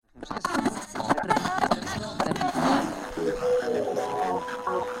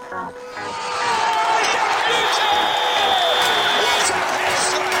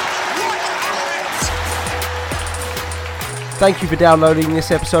Thank you for downloading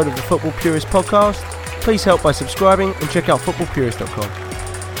this episode of the Football Purist podcast. Please help by subscribing and check out footballpurist.com.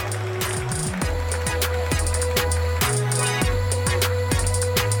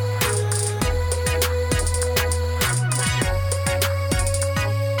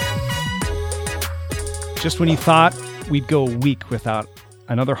 Just when you thought we'd go a week without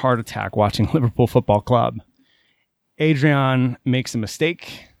another heart attack watching Liverpool Football Club, Adrian makes a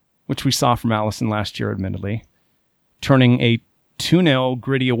mistake, which we saw from Alisson last year, admittedly, turning a 2-0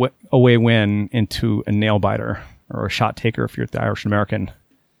 gritty away win into a nail-biter, or a shot taker if you're the Irish American.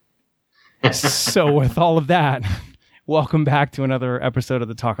 So with all of that, welcome back to another episode of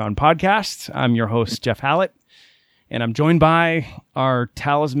the Talk On podcast. I'm your host, Jeff Hallett, and I'm joined by our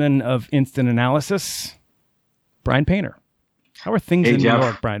talisman of instant analysis, Brian Painter. How are things in Jeff. New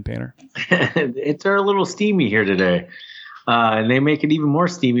York, Brian Painter? It's a little steamy here today. And they make it even more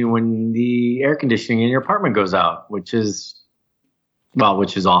steamy when the air conditioning in your apartment goes out, which is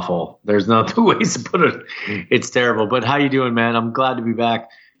awful. There's no two ways to put it. It's terrible. But how you doing, man? I'm glad to be back.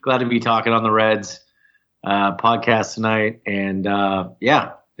 Glad to be talking on the Reds podcast tonight. And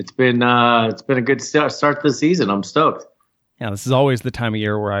it's been a good start to the season. I'm stoked. Yeah, this is always the time of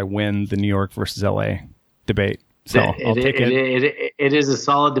year where I win the New York versus LA debate. So I'll take it. It is a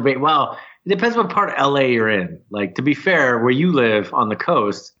solid debate. Well, it depends what part of LA you're in. Like, to be fair, where you live on the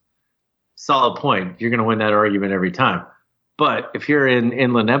coast, solid point. You're going to win that argument every time. But if you're in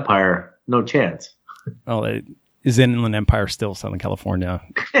Inland Empire, no chance. Well, it is in Inland Empire still, Southern California.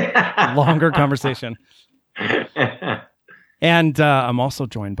 Longer conversation. And I'm also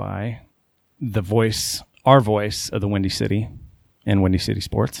joined by our voice of the Windy City and Windy City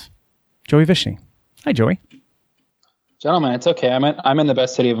Sports, Joey Vishny. Hi, Joey. Gentlemen, it's okay. I'm in the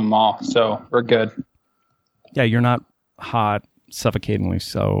best city of them all, so we're good. Yeah, you're not hot, suffocatingly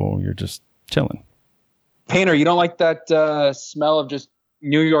so. You're just chilling. Painter, you don't like that smell of just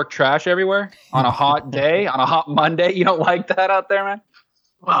New York trash everywhere on a hot day, on a hot Monday? You don't like that out there, man?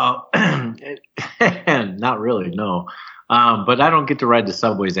 Well, not really, no. But I don't get to ride the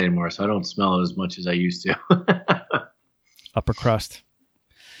subways anymore, so I don't smell it as much as I used to. Upper crust.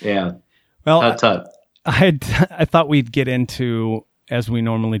 Yeah. Well, tut. I thought we'd get into, as we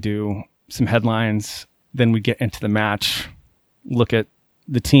normally do, some headlines. Then we get into the match, look at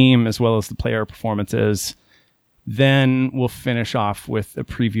the team as well as the player performances. Then we'll finish off with a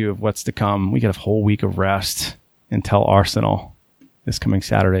preview of what's to come. We get a whole week of rest until Arsenal this coming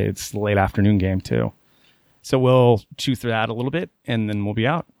Saturday. It's the late afternoon game too. So we'll chew through that a little bit and then we'll be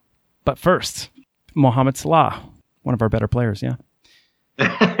out. But first, Mohamed Salah, one of our better players, yeah.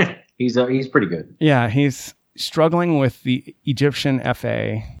 He's pretty good. Yeah, he's struggling with the Egyptian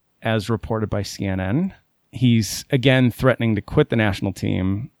FA, as reported by CNN. He's, again, threatening to quit the national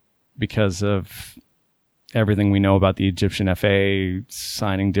team because of everything we know about the Egyptian FA,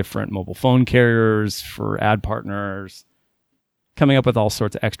 signing different mobile phone carriers for ad partners, coming up with all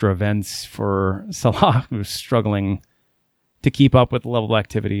sorts of extra events for Salah, who's struggling to keep up with the level of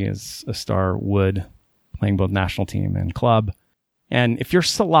activity as a star would, playing both national team and club. And if you're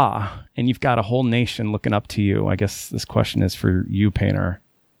Salah and you've got a whole nation looking up to you, I guess this question is for you, Painter.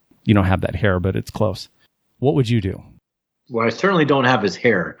 You don't have that hair, but it's close. What would you do? Well, I certainly don't have his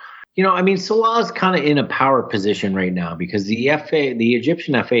hair. Salah's kind of in a power position right now because the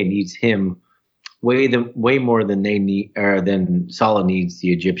Egyptian FA needs him way more than they need, or than Salah needs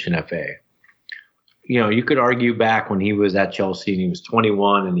the Egyptian FA. You could argue back when he was at Chelsea and he was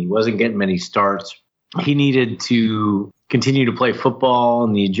 21 and he wasn't getting many starts. He needed to continue to play football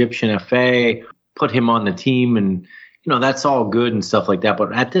in the Egyptian FA, put him on the team, and that's all good and stuff like that.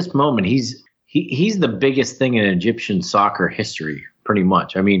 But at this moment, he's the biggest thing in Egyptian soccer history, pretty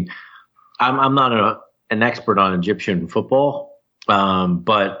much. I mean, I'm not an expert on Egyptian football,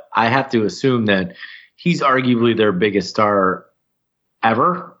 but I have to assume that he's arguably their biggest star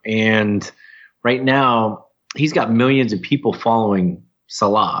ever. And right now, he's got millions of people following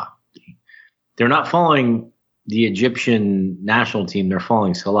Salah. They're not following the Egyptian national team. They're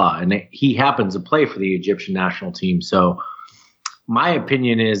following Salah, and he happens to play for the Egyptian national team. So my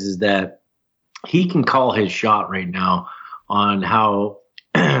opinion is that he can call his shot right now on how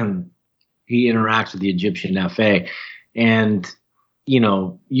he interacts with the Egyptian FA. And,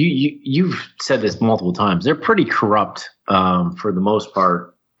 you've said this multiple times. They're pretty corrupt for the most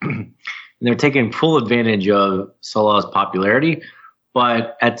part. And they're taking full advantage of Salah's popularity.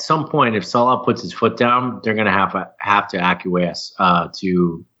 But at some point, if Salah puts his foot down, they're going to have to acquiesce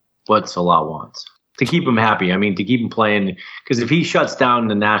to what Salah wants to keep him happy. I mean, to keep him playing. Because if he shuts down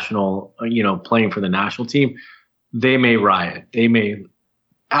the national, playing for the national team, they may riot. They may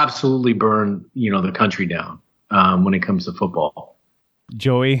absolutely burn, the country down. when it comes to football.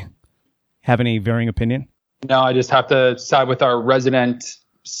 Joey, have any varying opinion? No, I just have to side with our resident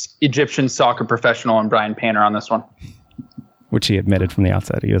Egyptian soccer professional and Brian Painter on this one. Which he admitted from the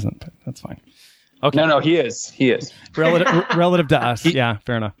outset he isn't, but that's fine. Okay. No, he is. He is. Relative to us. Yeah,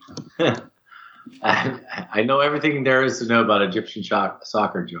 fair enough. I know everything there is to know about Egyptian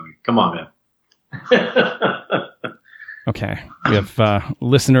soccer, Joey. Come on, man. Okay. We have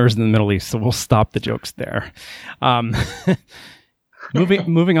listeners in the Middle East, so we'll stop the jokes there.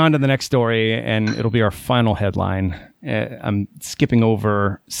 Moving on to the next story, and it'll be our final headline. I'm skipping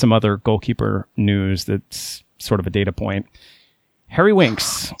over some other goalkeeper news that's sort of a data point. Harry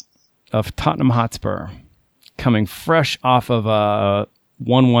Winks of Tottenham Hotspur, coming fresh off of a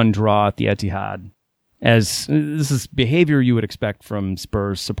 1-1 draw at the Etihad. As this is behavior you would expect from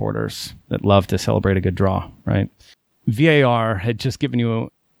Spurs supporters that love to celebrate a good draw, right? VAR had just given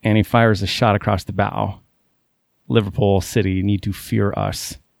you, and he fires a shot across the bow. Liverpool City need to fear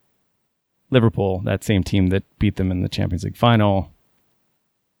us. Liverpool, that same team that beat them in the Champions League final,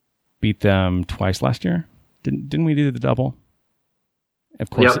 beat them twice last year. Didn't we do the double? Of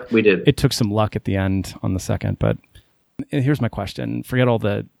course, yep, we did. It took some luck at the end on the second, but here's my question. Forget all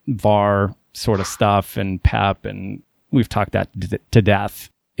the VAR sort of stuff and Pep, and we've talked that to death.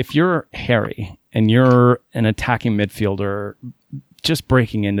 If you're Harry and you're an attacking midfielder just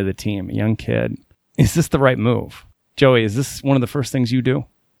breaking into the team, a young kid, is this the right move? Joey, is this one of the first things you do?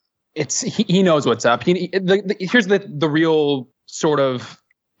 He knows what's up. Here's the real sort of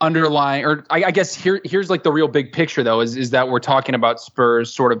underlying, or I guess here's like the real big picture though, is that we're talking about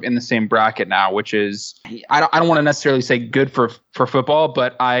Spurs sort of in the same bracket now, which is I don't want to necessarily say good for football,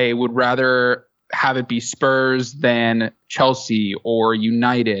 but I would rather have it be Spurs than Chelsea or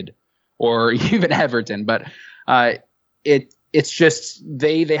United or even Everton. But it's just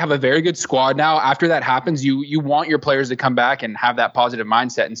they have a very good squad now. After that happens, you want your players to come back and have that positive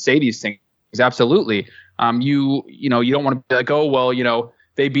mindset and say these things. Absolutely. You don't want to be like, oh, well,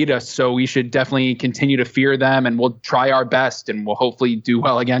 they beat us, so we should definitely continue to fear them and we'll try our best and we'll hopefully do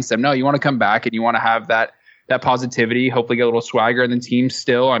well against them. No, you want to come back and you want to have that positivity, hopefully get a little swagger in the team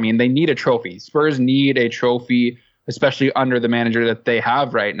still. I mean, they need a trophy. Spurs need a trophy, especially under the manager that they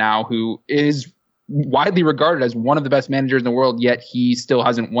have right now, who is widely regarded as one of the best managers in the world, yet he still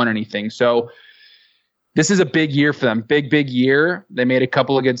hasn't won anything. So this is a big year for them. Big year. They made a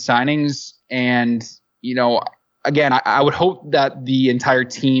couple of good signings. And, again, I would hope that the entire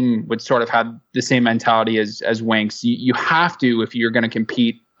team would sort of have the same mentality as Winks. You have to if you're going to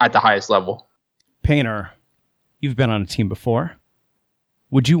compete at the highest level. Painter, you've been on a team before.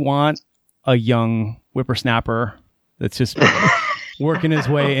 Would you want a young whippersnapper that's just working his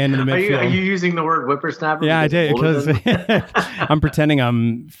way into the midfield? Are you using the word whippersnapper? Yeah, I did, because I'm pretending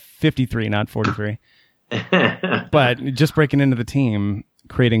I'm 53, not 43. But just breaking into the team,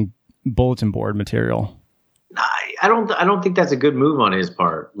 creating bulletin board material. I don't think that's a good move on his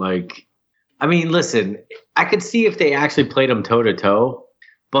part. Like, I mean, listen, I could see if they actually played him toe to toe,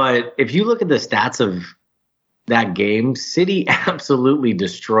 but if you look at the stats of that game, City absolutely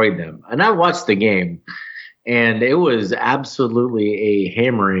destroyed them. And I watched the game, and it was absolutely a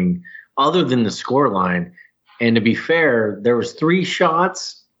hammering other than the scoreline. And to be fair, there was 3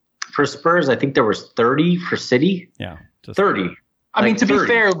 shots for Spurs. I think there was 30 for City. Yeah. 30. I mean, to be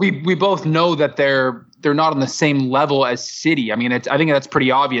fair, we both know that they're not on the same level as City. I mean, I think that's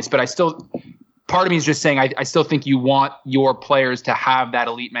pretty obvious, but part of me is just saying I still think you want your players to have that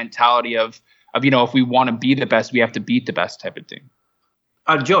elite mentality of if we want to be the best, we have to beat the best type of thing.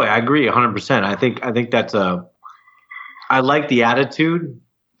 Joey, I agree 100%. I think that's I like the attitude,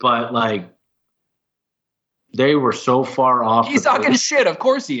 but like they were so far off. He's talking shit. Of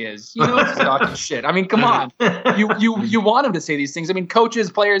course he is. He's talking shit. I mean, come on. You want him to say these things. I mean, coaches,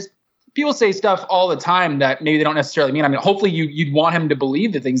 players, people say stuff all the time that maybe they don't necessarily mean. I mean, hopefully you'd want him to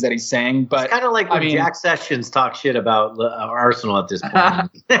believe the things that he's saying. But it's kind of like when Jack Sessions talks shit about Arsenal at this point.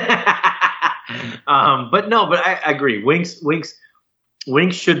 But I agree. Winks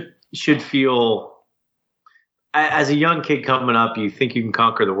should feel. As a young kid coming up, you think you can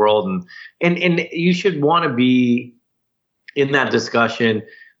conquer the world, and you should want to be in that discussion.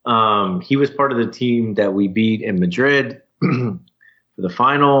 He was part of the team that we beat in Madrid for the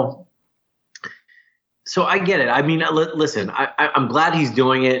final. So I get it. I mean, listen, I'm glad he's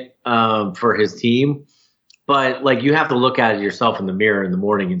doing it for his team, but like you have to look at it yourself in the mirror in the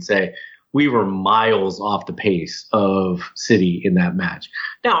morning and say, we were miles off the pace of City in that match.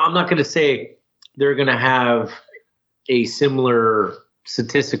 Now, I'm not going to say they're going to have a similar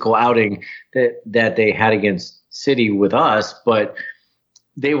statistical outing that they had against City with us, but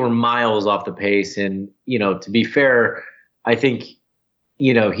they were miles off the pace. And, to be fair, I think,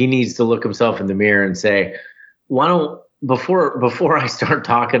 he needs to look himself in the mirror and say, why don't, before I start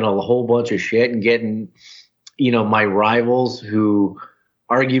talking a whole bunch of shit and getting, my rivals who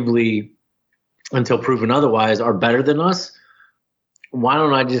arguably, until proven otherwise, are better than us, why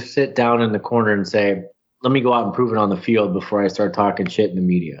don't I just sit down in the corner and say, let me go out and prove it on the field before I start talking shit in the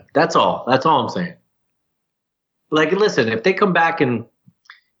media. That's all. That's all I'm saying. Like, listen, if they come back and,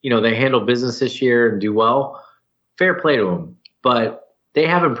 they handle business this year and do well, fair play to them. But they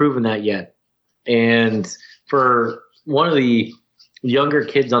haven't proven that yet. And for one of the younger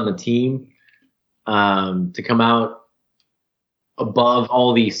kids on the team to come out above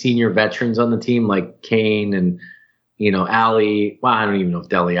all the senior veterans on the team, like Kane and, Ali. Well, I don't even know if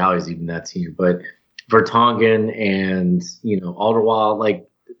Dele Alli's even that senior, but Vertonghen and, Alderweireld, like,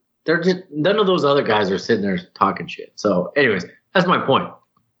 they're just, none of those other guys are sitting there talking shit. So anyways, that's my point.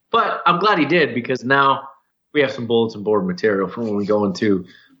 But I'm glad he did, because now we have some bulletin board material for when we go into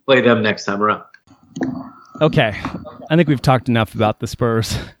play them next time around. Okay. I think we've talked enough about the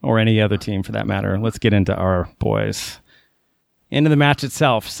Spurs, or any other team for that matter. Let's get into our boys. Into the match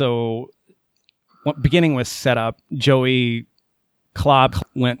itself. So beginning with setup, Joey Klopp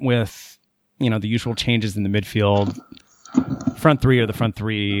went with, the usual changes in the midfield. Front three are the front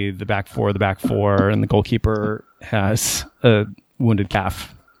three, the back four are the back four, and the goalkeeper has a wounded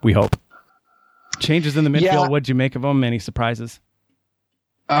calf, we hope. Changes in the midfield, yeah. What'd you make of them? Any surprises?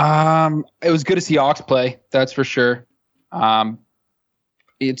 It was good to see Ox play, that's for sure.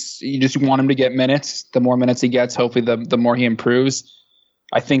 You just want him to get minutes. The more minutes he gets, hopefully the more he improves.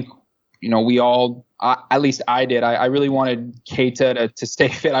 I think, we all, at least I did. I really wanted Keita to stay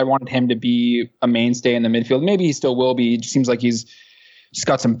fit. I wanted him to be a mainstay in the midfield. Maybe he still will be. It just seems like he's just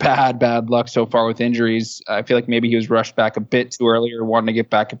got some bad luck so far with injuries. I feel like maybe he was rushed back a bit too early, or wanted to get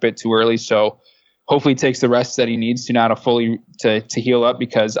back a bit too early. So hopefully he takes the rest that he needs to now to fully to heal up,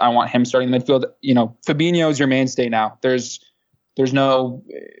 because I want him starting the midfield. Fabinho is your mainstay now. There's no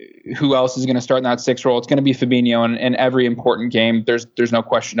who else is going to start in that 6 role. It's going to be Fabinho in every important game. There's no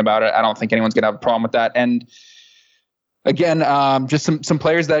question about it. I don't think anyone's going to have a problem with that. And again, just some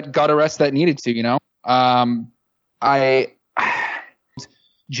players that got a rest that needed to.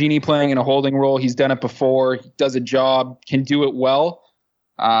 Genie playing in a holding role. He's done it before. He does a job. Can do it well.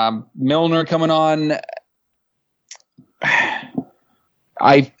 Milner coming on.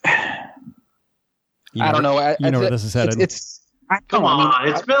 I don't know. Where this is headed. Come on,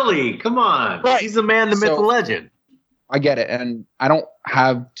 it's Philly. Come on. Right. He's the man, the myth, the legend. I get it. And I don't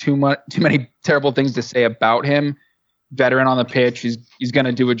have too many terrible things to say about him. Veteran on the pitch. He's going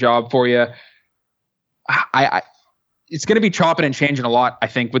to do a job for you. It's going to be chopping and changing a lot, I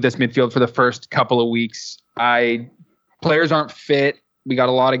think, with this midfield for the first couple of weeks. Players aren't fit. We got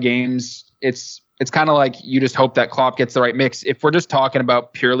a lot of games. It's kind of like you just hope that Klopp gets the right mix. If we're just talking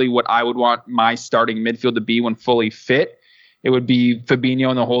about purely what I would want my starting midfield to be when fully fit, it would be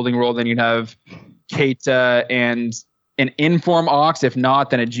Fabinho in the holding role. Then you'd have Keita and an inform Ox. If not,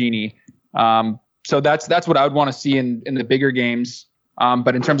 then a Genie. So that's what I would want to see in the bigger games.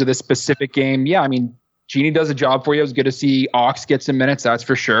 But in terms of this specific game, yeah, I mean, Genie does a job for you. It was good to see Ox get some minutes. That's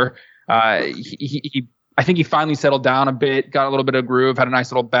for sure. I think he finally settled down a bit, got a little bit of groove, had a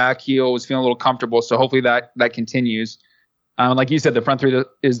nice little back heel, was feeling a little comfortable. So hopefully that continues. Like you said, the front three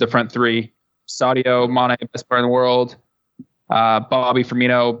is the front three. Sadio, Mane, best player in the world. Bobby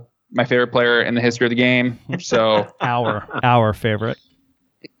Firmino, my favorite player in the history of the game. So our favorite.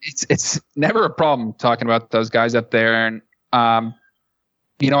 It's never a problem talking about those guys up there. And I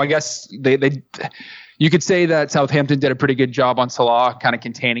guess they you could say that Southampton did a pretty good job on Salah, kind of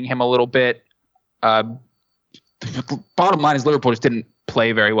containing him a little bit. Bottom line is Liverpool just didn't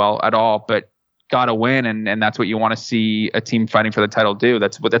play very well at all, but got a win, and that's what you want to see a team fighting for the title do.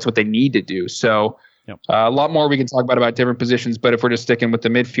 That's what they need to do. So yep. A lot more we can talk about different positions, but if we're just sticking with the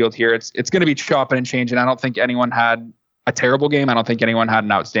midfield here, it's going to be chopping and changing. I don't think anyone had a terrible game. I don't think anyone had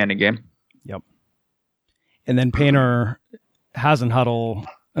an outstanding game. Yep. And then Painter, Hasenhuttl,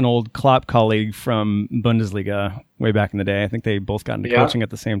 an old Klopp colleague from Bundesliga way back in the day. I think they both got into coaching at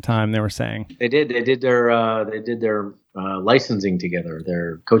the same time. They were saying they did their licensing together,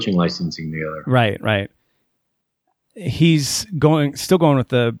 their coaching licensing together. Right. He's still going with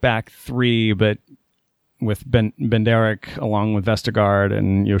the back three, but with Benderek along with Vestergaard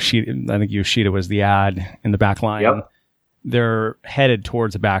and Yoshida. I think Yoshida was the ad in the back line. Yep. They're headed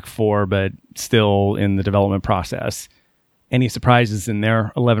towards a back four, but still in the development process. Any surprises in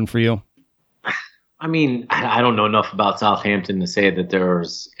their 11 for you? I mean, I don't know enough about Southampton to say that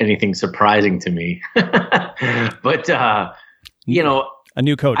there's anything surprising to me. But, A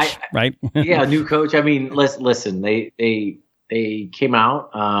new coach, right? Yeah, a new coach. I mean, listen, they came out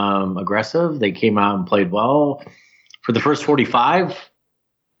aggressive. They came out and played well. For the first 45,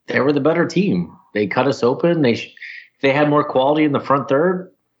 they were the better team. They cut us open. If they had more quality in the front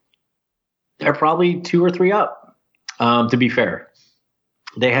third, they're probably 2 or 3 up, to be fair.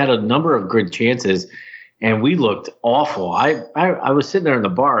 They had a number of good chances, and we looked awful. I was sitting there in the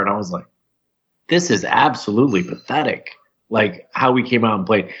bar, and I was like, this is absolutely pathetic, like how we came out and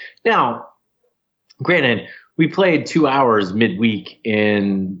played. Now, granted, we played 2 hours midweek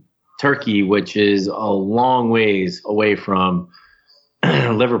in Turkey, which is a long ways away from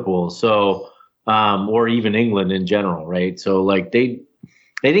Liverpool, so or even England in general, right? So like they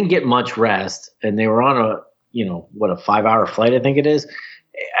didn't get much rest, and they were on a 5-hour flight, I think it is.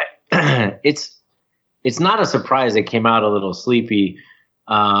 It's not a surprise they came out a little sleepy.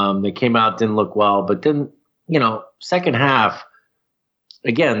 They came out, didn't look well, but then second half,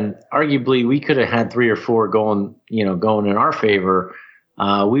 again, arguably we could have had 3 or 4 going in our favor.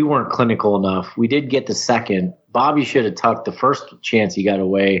 We weren't clinical enough. We did get the second. Bobby should have tucked the first chance he got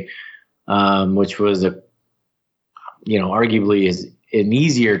away, which was arguably is an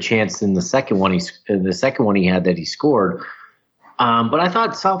easier chance than the second one he had that he scored. But I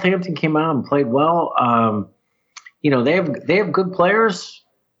thought Southampton came out and played well. They have good players.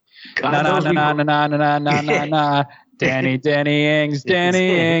 Danny Ings.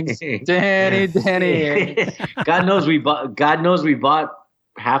 God knows we bought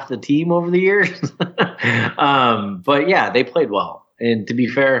half the team over the years. But yeah, they played well. And to be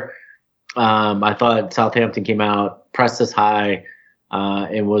fair, I thought Southampton came out, pressed us high,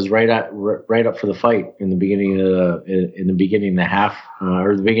 and was right up for the fight in the beginning of the half,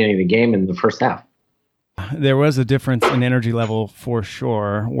 or the beginning of the game in the first half. There was a difference in energy level for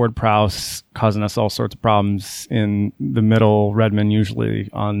sure. Ward-Prowse causing us all sorts of problems in the middle. Redmond usually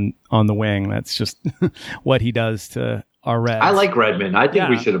on the wing. That's just what he does to our Reds. I like Redmond. I think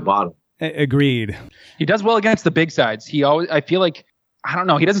we should have bought him. Agreed. He does well against the big sides. I feel like, I don't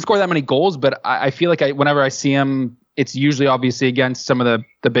know, he doesn't score that many goals, but I feel like whenever I see him, it's usually obviously against some of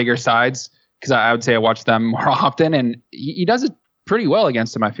the bigger sides, because I would say I watch them more often, and he does it pretty well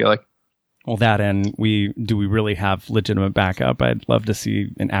against them, I feel like. Well, that, and we really have legitimate backup? I'd love to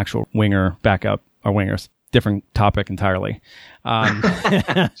see an actual winger back up our wingers. Different topic entirely.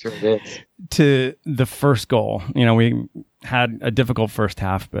 Sure it is. To the first goal, we had a difficult first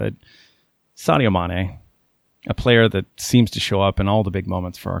half, but Sadio Mane, a player that seems to show up in all the big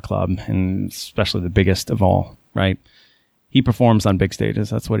moments for our club, and especially the biggest of all, right? He performs on big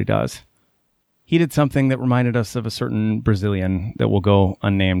stages. That's what he does. He did something that reminded us of a certain Brazilian that will go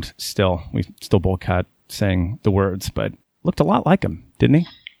unnamed still. We still boycott saying the words, but looked a lot like him, didn't he,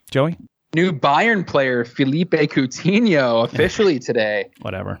 Joey? New Bayern player, Felipe Coutinho, officially today.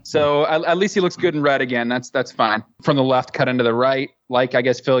 Whatever. So at least he looks good in red again. That's fine. From the left, cut into the right, like I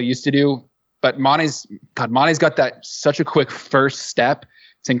guess Phil used to do. But Mane's got that such a quick first step.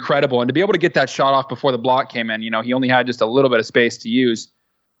 It's incredible. And to be able to get that shot off before the block came in, he only had just a little bit of space to use.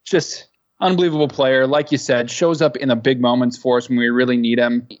 Just unbelievable player. Like you said, shows up in the big moments for us when we really need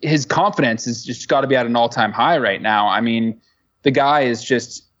him. His confidence has just got to be at an all-time high right now. I mean, the guy is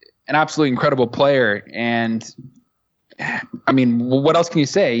just an absolutely incredible player. And I mean, what else can you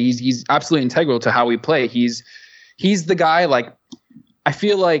say? He's absolutely integral to how we play. He's the guy, like, I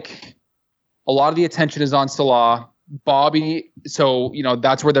feel like a lot of the attention is on Salah. Bobby, so,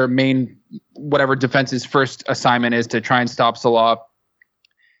 that's where their main, whatever defense's first assignment is, to try and stop Salah.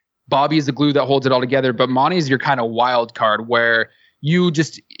 Bobby is the glue that holds it all together, but Mane is your kind of wild card where you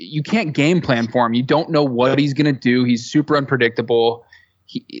can't game plan for him. You don't know what he's going to do. He's super unpredictable.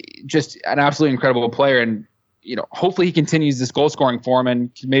 He just an absolutely incredible player. And, hopefully he continues this goal scoring form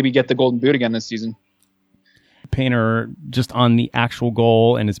and can maybe get the golden boot again this season. Painter, just on the actual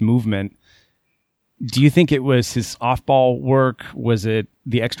goal and his movement, do you think it was his off-ball work? Was it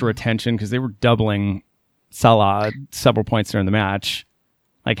the extra attention? Because they were doubling Salah several points during the match.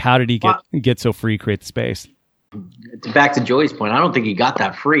 Like, how did he get so free, create the space? Back to Joey's point, I don't think he got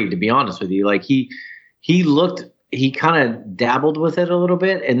that free, to be honest with you. Like, he kind of dabbled with it a little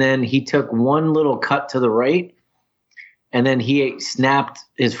bit, and then he took one little cut to the right, and then he snapped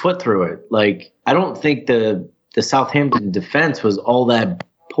his foot through it. Like, I don't think the Southampton defense was all that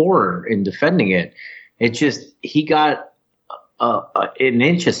poor in defending it. It just, he got an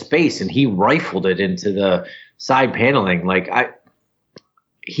inch of space, and he rifled it into the side paneling. Like,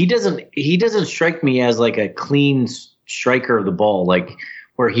 he doesn't strike me as like a clean striker of the ball, like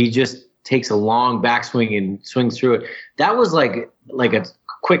where he just takes a long backswing and swings through it. That was like a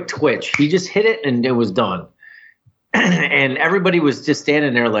quick twitch. He just hit it and it was done. and everybody was just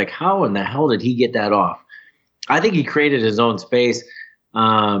standing there like, how in the hell did he get that off? I think he created his own space.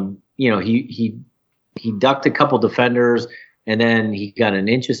 He ducked a couple defenders, and then he got an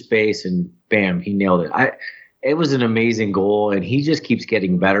inch of space, and bam, he nailed it. It was an amazing goal, and he just keeps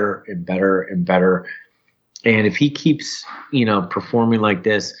getting better and better and better. And if he keeps, performing like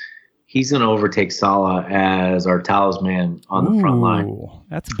this, he's going to overtake Salah as our talisman on the front line.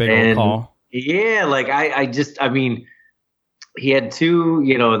 That's a big old call. Yeah, he had two,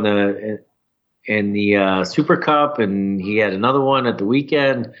 in the Super Cup, and he had another one at the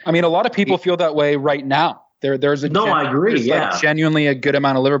weekend. I mean, a lot of people feel that way right now. There's I agree. There's genuinely a good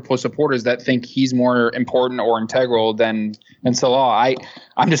amount of Liverpool supporters that think he's more important or integral than Salah.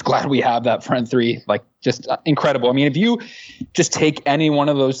 I'm just glad we have that front three. Like, just incredible. I mean, if you just take any one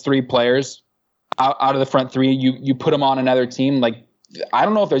of those three players out of the front three, you put them on another team. Like, I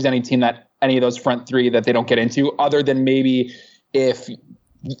don't know if there's any team that any of those front three that they don't get into, other than maybe if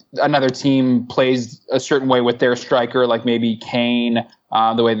another team plays a certain way with their striker, like maybe Kane,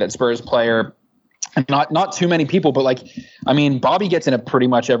 the way that Spurs player. Not too many people, but Bobby gets into pretty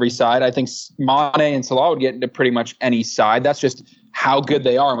much every side. I think Mane and Salah would get into pretty much any side. That's just how good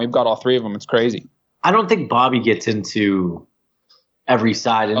they are, and we've got all three of them. It's crazy. I don't think Bobby gets into every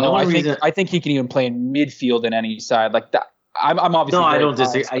side. And I think he can even play in midfield in any side like that. I'm obviously no, I don't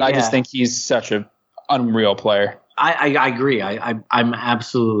disagree. I just think he's such an unreal player. I agree. I'm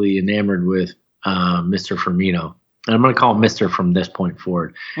absolutely enamored with Mr. Firmino. And I'm going to call him Mr. from this point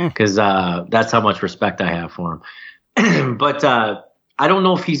forward because that's how much respect I have for him. But I don't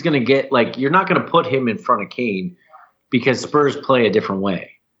know if he's going to get you're not going to put him in front of Kane because Spurs play a different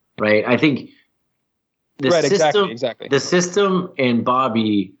way, right? I think the system, exactly. The system and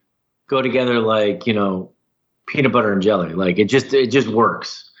Bobby go together like peanut butter and jelly. Like it just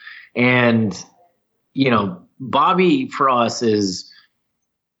works. And Bobby for us is.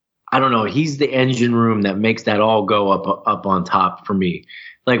 I don't know. He's the engine room that makes that all go up on top for me.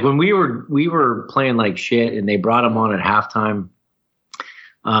 Like when we were playing like shit and they brought him on at halftime.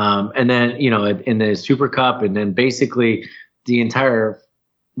 And then, in the Super Cup, and then basically the entire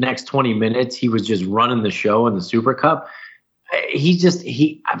next 20 minutes, he was just running the show in the Super Cup.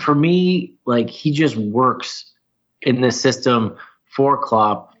 For me, he just works in this system for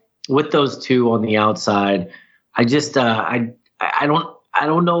Klopp with those two on the outside. I just, I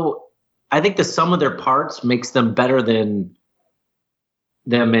don't know. I think the sum of their parts makes them better than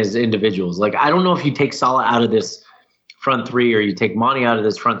them as individuals. Like, I don't know if you take Salah out of this front three or you take Mane out of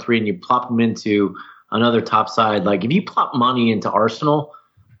this front three and you plop him into another top side. Like, if you plop Mane into Arsenal,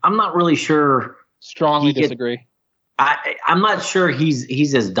 I'm not really sure. Strongly disagree. I'm not sure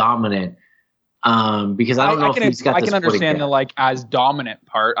he's as dominant because I don't know if he's got the I can understand the as dominant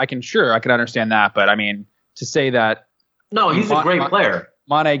part. I can understand that, but I mean to say that. No, he's a great player.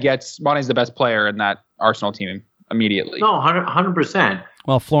 Mane's the best player in that Arsenal team immediately. No, 100%.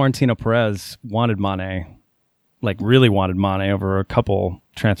 Well, Florentino Perez wanted Mane, really wanted Mane over a couple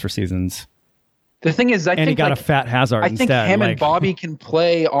transfer seasons. The thing is, I think he got a fat Hazard instead. I think him and Bobby can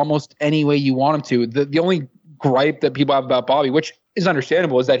play almost any way you want him to. The only gripe that people have about Bobby, which is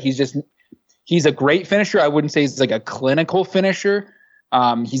understandable, is that he's a great finisher. I wouldn't say he's like a clinical finisher.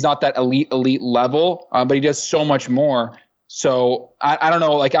 He's not that elite level, but he does so much more. So I don't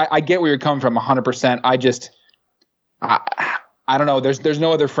know. I get where you're coming from 100%. I don't know. There's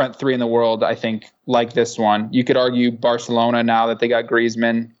no other front three in the world, I think, like this one. You could argue Barcelona now that they got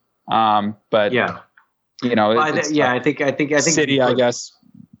Griezmann. But yeah, I think City, I guess.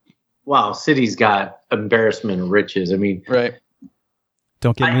 Wow, City's got embarrassment of riches. I mean, right.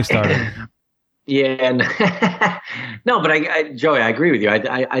 Don't get me started. Yeah, and no, but Joey, I agree with you.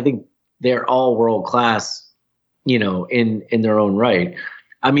 I think they're all world class. In their own right.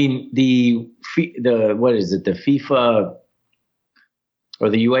 I mean, the FIFA or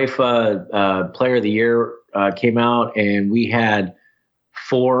the UEFA Player of the Year came out, and we had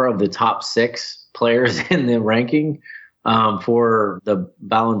 4 of the top 6 players in the ranking for the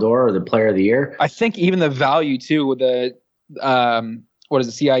Ballon d'Or or the Player of the Year. I think even the value too with the what is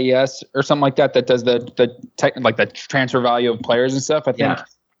it, CIES or something like that does the transfer value of players and stuff. I think. Yeah.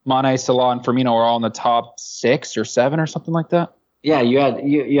 Mane, Salah, and Firmino are all in the top 6 or 7 or something like that. Yeah, you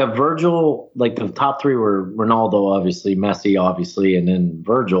have Virgil. Like the top 3 were Ronaldo, obviously, Messi, obviously, and then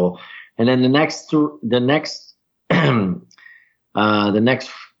Virgil. And then the next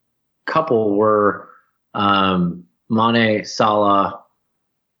couple were Mane, Salah.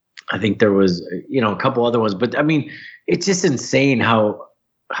 I think there was a couple other ones, but I mean, it's just insane how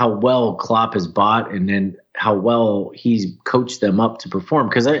how well Klopp has bought, and then how well he's coached them up to perform.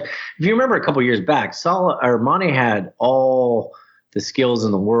 Because if you remember a couple of years back, Mane had all the skills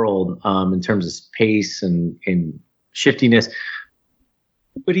in the world in terms of pace and shiftiness,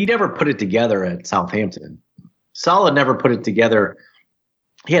 but he never put it together at Southampton. Salah never put it together.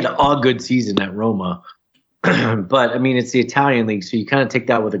 He had a good season at Roma. But, I mean, it's the Italian league, so you kind of take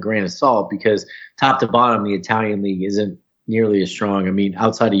that with a grain of salt because top to bottom, the Italian league isn't nearly as strong. I mean,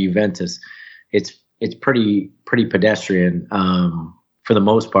 outside of Juventus, it's pretty pedestrian for the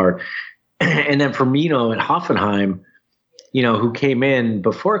most part. And then Firmino at Hoffenheim, who came in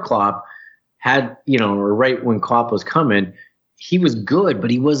before Klopp, had, or right when Klopp was coming, he was good, but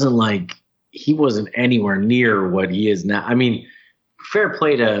he wasn't anywhere near what he is now. I mean, fair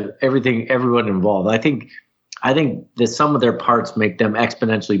play to everyone involved. I think the sum of their parts make them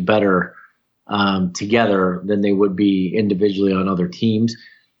exponentially better together than they would be individually on other teams.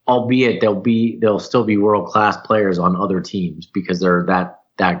 Albeit they'll still be world-class players on other teams because they're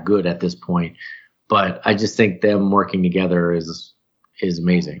that good at this point. But I just think them working together is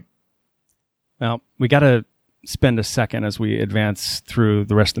amazing. Well, we got to spend a second as we advance through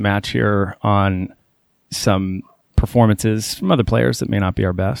the rest of the match here on some performances from other players that may not be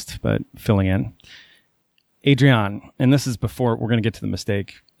our best, but filling in. Adrian, and this is before we're going to get to the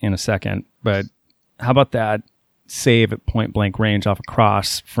mistake in a second, but how about that save at point blank range off a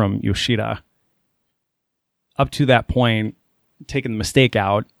cross from Yoshida? Up to that point, taking the mistake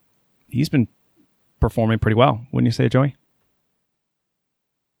out, he's been performing pretty well, wouldn't you say, Joey?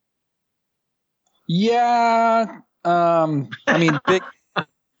 Yeah. I mean,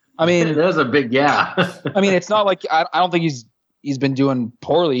 there's a big yeah. I mean, it's not like I don't think he's been doing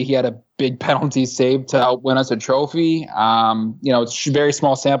poorly. He had a big penalty save to outwin us a trophy. It's very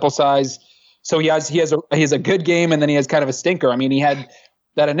small sample size. So he has a good game, and then he has kind of a stinker. I mean, he had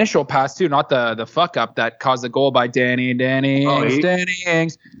that initial pass too, not the fuck up that caused the goal by Danny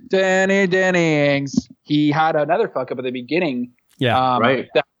Ings. He had another fuck up at the beginning. Yeah, right.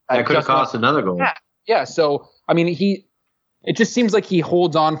 That could have cost another goal. Yeah. So I mean, it just seems like he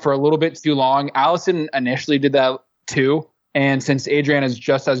holds on for a little bit too long. Alisson initially did that too. And since Adrian is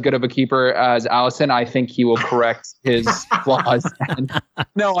just as good of a keeper as Alisson, I think he will correct his flaws.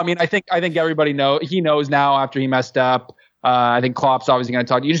 No, I mean, I think everybody knows now after he messed up. I think Klopp's obviously going to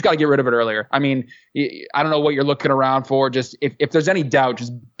talk. You just got to get rid of it earlier. I mean, I don't know what you're looking around for. Just if there's any doubt,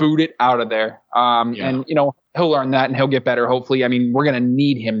 just boot it out of there. And he'll learn that and he'll get better. Hopefully, I mean, we're going to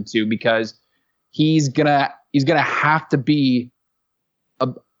need him to because he's gonna have to be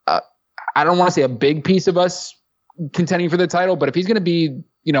I don't want to say a big piece of us contending for the title, but if he's going to be,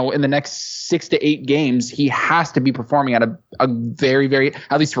 in the next 6 to 8 games, he has to be performing at a very, very,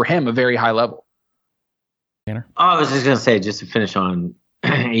 at least for him, a very high level. Oh, I was just going to say, just to finish on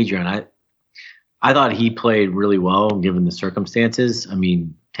Adrian, I thought he played really well given the circumstances. I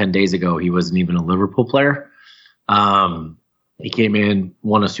mean, 10 days ago, he wasn't even a Liverpool player. He came in,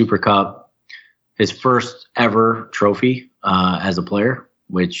 won a Super Cup, his first ever trophy as a player,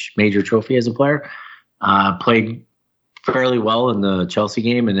 major trophy as a player. Played fairly well in the Chelsea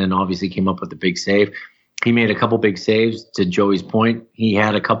game, and then obviously came up with the big save. He made a couple big saves. To Joey's point, he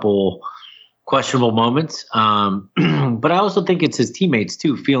had a couple questionable moments, but I also think it's his teammates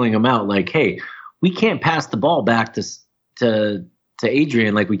too feeling him out. Like, hey, we can't pass the ball back to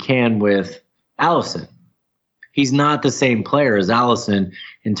Adrian like we can with Alisson. He's not the same player as Alisson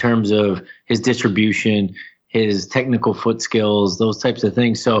in terms of his distribution, his technical foot skills, those types of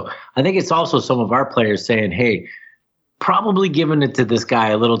things. So I think it's also some of our players saying, hey, probably giving it to this guy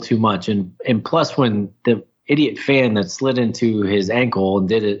a little too much. And plus when the idiot fan that slid into his ankle and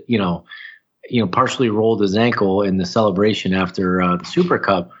did it, partially rolled his ankle in the celebration after the Super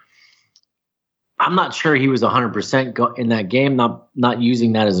Cup, I'm not sure he was 100% in that game, not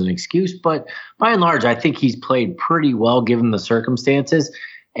using that as an excuse. But by and large, I think he's played pretty well given the circumstances.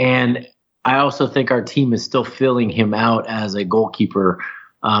 And I also think our team is still filling him out as a goalkeeper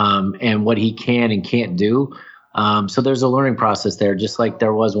and what he can and can't do. So there's a learning process there, just like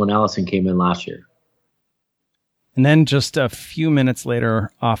there was when Alisson came in last year. And then just a few minutes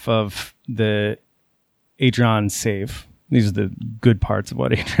later, off of the Adrian save, these are the good parts of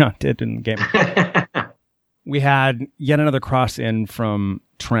what Adrian did in the game. We had yet another cross in from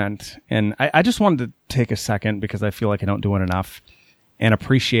Trent. And I just wanted to take a second because I feel like I don't do it enough and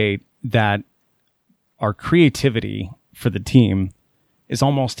appreciate that our creativity for the team is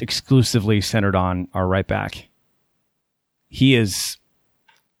almost exclusively centered on our right back. He is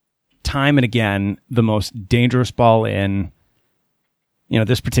time and again the most dangerous ball in.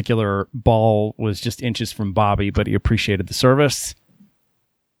 This particular ball was just inches from Bobby, but he appreciated the service.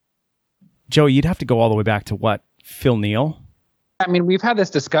 Joey, you'd have to go all the way back to what? Phil Neal? I mean, we've had this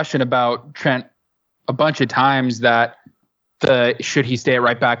discussion about Trent a bunch of times that should he stay at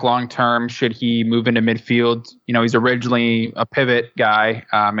right back long term? Should he move into midfield? You know, he's originally a pivot guy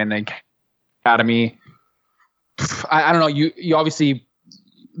in the academy. I don't know. You obviously,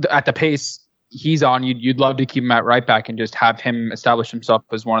 at the pace he's on, you'd love to keep him at right back and just have him establish himself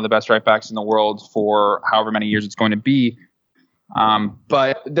as one of the best right backs in the world for however many years it's going to be.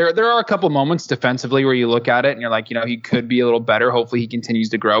 But there are a couple moments defensively where you look at it and you're like, you know, he could be a little better. Hopefully he continues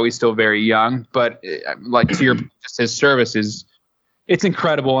to grow. He's still very young, but like to your, just his service it's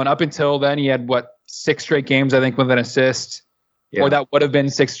incredible. And up until then he had 6 straight games, I think, with an assist, or that would have been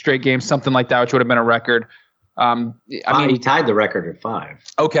 6 straight games, something like that, which would have been a record. I mean, he tied the record at 5.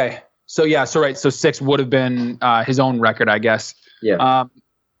 Okay. So yeah. So 6 would have been, his own record, I guess. Yeah.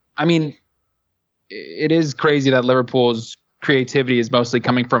 I mean, it is crazy that Liverpool's creativity is mostly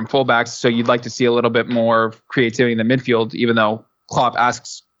coming from fullbacks, so you'd like to see a little bit more creativity in the midfield, even though Klopp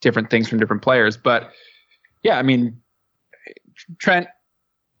asks different things from different players. But yeah, I mean, Trent,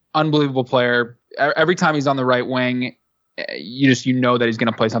 unbelievable player. Every time he's on the right wing, you know that he's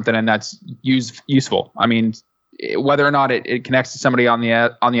going to play something, and that's useful. I mean, whether or not it connects to somebody on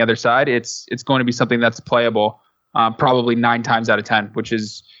the other side, it's going to be something that's playable, probably 9 times out of 10, which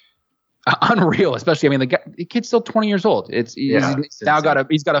is unreal. Especially, I mean, the kid's still 20 years old. He's now got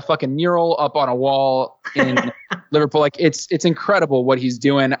a fucking mural up on a wall in Liverpool. Like it's incredible what he's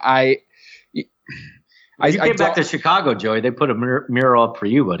doing. You get back to Chicago, Joey. They put a mural up for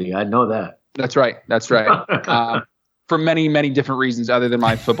you, buddy. I know that. That's right. For many, many different reasons other than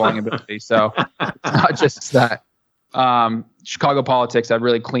my footballing ability. So it's not just that. Chicago politics, I've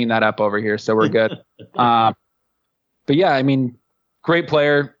really cleaned that up over here, so we're good. But yeah, I mean, great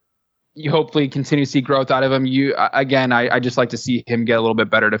player. You hopefully continue to see growth out of him. I just like to see him get a little bit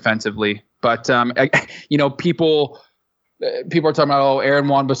better defensively. But you know, people are talking about Aaron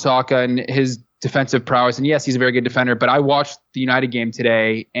Wan-Bissaka and his defensive prowess. And yes, he's a very good defender. But I watched the United game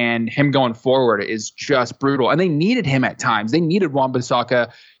today, and him going forward is just brutal. And they needed him at times. They needed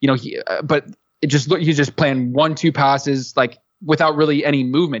Wan-Bissaka. You know, he's just playing 1-2 passes like without really any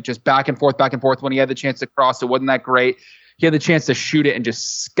movement, just back and forth. When he had the chance to cross, it wasn't that great. He had the chance to shoot it and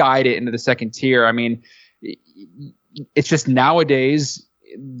just skied it into the second tier. I mean, it's just nowadays,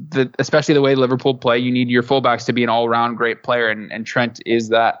 especially the way Liverpool play, you need your fullbacks to be an all-around great player, and Trent is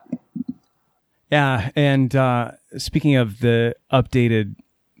that. Yeah, and speaking of the updated,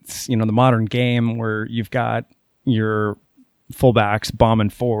 you know, the modern game where you've got your fullbacks bombing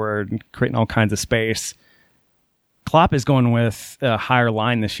forward and creating all kinds of space, Klopp is going with a higher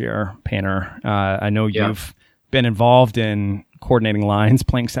line this year, Painter. I know you've been involved in coordinating lines,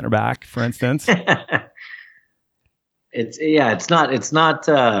 playing center back, for instance. It's not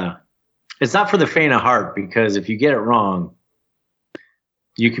for the faint of heart, because if you get it wrong,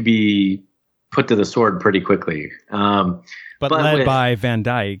 you could be put to the sword pretty quickly. But led by Van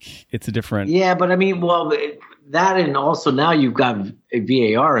Dijk, it's a different. Yeah, but I mean, that, and also now you've got a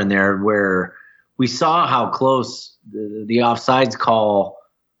VAR in there where we saw how close the offsides call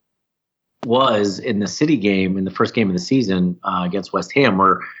was in the City game, in the first game of the season against West Ham,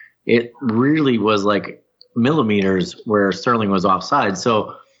 where it really was like millimeters where Sterling was offside.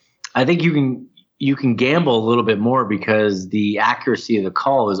 So I think you can gamble a little bit more, because the accuracy of the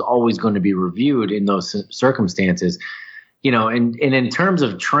call is always going to be reviewed in those circumstances. You know, and in terms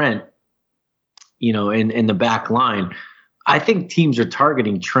of Trent, you know, in the back line, I think teams are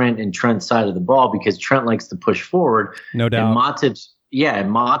targeting Trent and Trent's side of the ball because Trent likes to push forward. No doubt.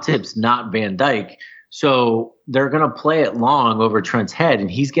 And Matip's not Van Dijk. So they're going to play it long over Trent's head, and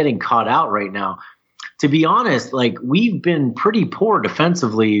he's getting caught out right now. To be honest, like, we've been pretty poor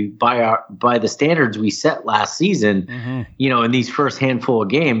defensively by the standards we set last season, you know, in these first handful of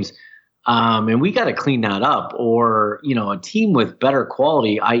games. And we got to clean that up, or, you know, a team with better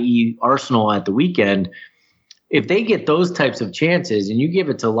quality, i.e. Arsenal at the weekend, if they get those types of chances and you give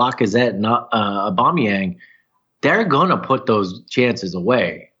it to Lacazette and Aubameyang, they're going to put those chances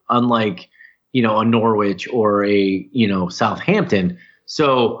away, unlike, you know, a Norwich or a, you know, Southampton.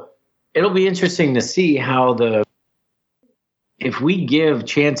 So it'll be interesting to see if we give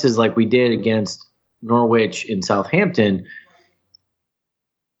chances like we did against Norwich and Southampton,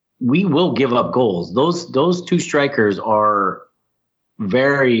 we will give up goals. Those two strikers are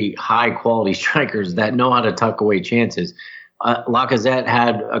very high quality strikers that know how to tuck away chances. Lacazette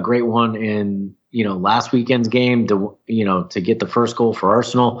had a great one in, you know, last weekend's game to get the first goal for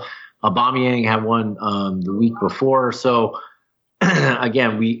Arsenal. Aubameyang had one the week before. So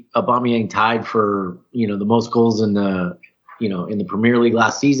again, Aubameyang tied for, you know, the most goals in the Premier League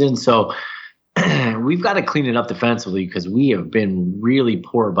last season. So we've got to clean it up defensively because we have been really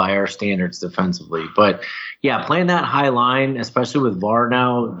poor by our standards defensively. But yeah, playing that high line, especially with VAR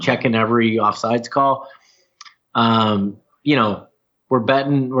now checking every offsides call, we're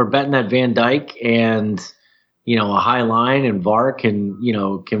betting that Van Dijk and a high line and VAR can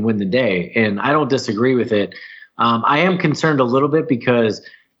win the day. And I don't disagree with it. I am concerned a little bit because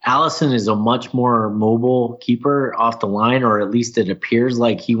Alisson is a much more mobile keeper off the line, or at least it appears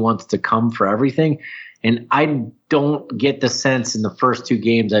like he wants to come for everything. And I don't get the sense in the first 2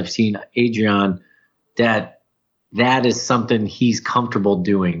 games I've seen Adrian that is something he's comfortable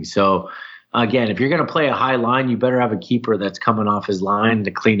doing. So again, if you're going to play a high line, you better have a keeper that's coming off his line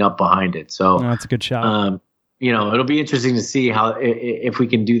to clean up behind it. So that's a good shot. It'll be interesting to see if we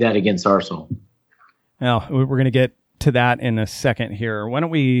can do that against Arsenal. Well, we're going to get to that in a second here. Why don't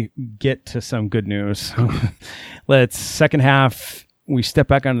we get to some good news? Second half, we step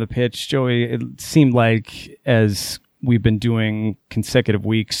back onto the pitch. Joey, it seemed like as we've been doing consecutive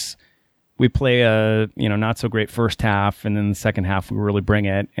weeks, we play a not so great first half, and then the second half we really bring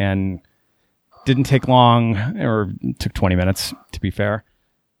it, and didn't take long, or took 20 minutes to be fair,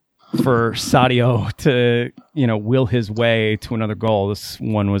 for Sadio to will his way to another goal. This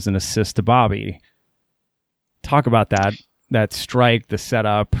one was an assist to Bobby. Talk about that strike, the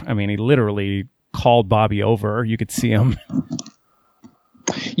setup. I mean, he literally called Bobby over. You could see him.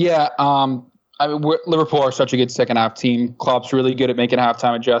 Yeah, Liverpool are such a good second half team. Klopp's really good at making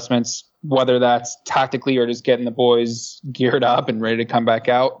halftime adjustments, whether that's tactically or just getting the boys geared up and ready to come back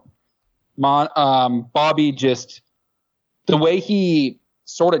out. Bobby, just the way he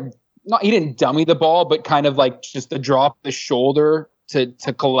he didn't dummy the ball, but kind of like just the drop of the shoulder to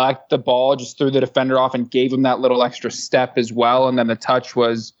collect the ball, just threw the defender off and gave him that little extra step as well. And then the touch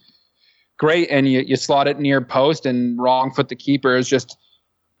was great. And you slot it near post and wrong foot the keeper. Is just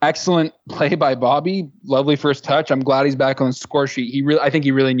excellent play by Bobby. Lovely first touch. I'm glad he's back on the score sheet. I think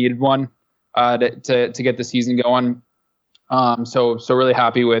he really needed one to get the season going. So really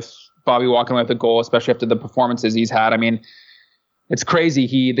happy with Bobby walking away with a goal, especially after the performances he's had. I mean, it's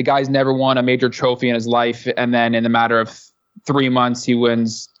crazy. The guy's never won a major trophy in his life. And then in the matter of 3 months, he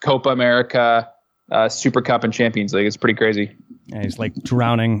wins Copa America, Super Cup, and Champions League. It's pretty crazy. Yeah, he's like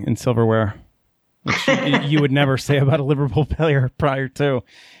drowning in silverware, which you would never say about a Liverpool player prior to.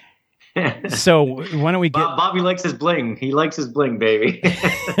 So why don't we get... Bobby likes his bling. He likes his bling, baby.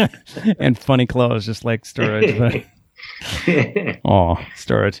 And funny clothes, just like Sturridge. Oh,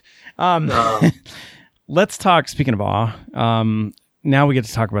 Sturridge. Let's talk, speaking of awe, now we get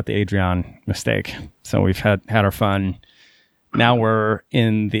to talk about the Adrian mistake. So we've had our fun. Now we're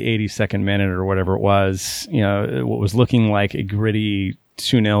in the 82nd minute or whatever it was, what was looking like a gritty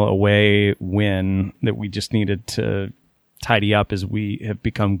 2-0 away win that we just needed to tidy up as we have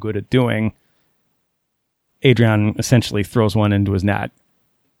become good at doing. Adrian essentially throws one into his net.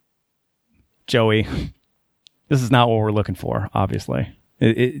 Joey, this is not what we're looking for, obviously.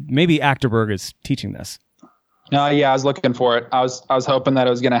 Maybe Achterberg is teaching this. Yeah, I was looking for it. I was hoping that it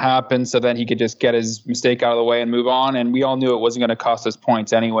was going to happen so then he could just get his mistake out of the way and move on. And we all knew it wasn't going to cost us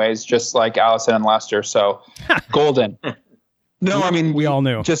points anyways, just like Alisson and Leicester. So golden. No, I mean, we all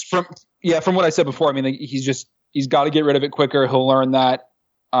knew. Just from what I said before, I mean, he's got to get rid of it quicker. He'll learn that.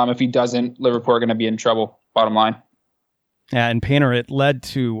 If he doesn't, Liverpool are going to be in trouble, bottom line. Yeah, and Painter, it led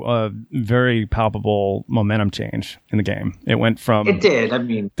to a very palpable momentum change in the game. It went from... It did. I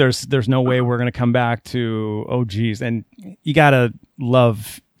mean... There's no way we're going to come back to, oh, geez. And you got to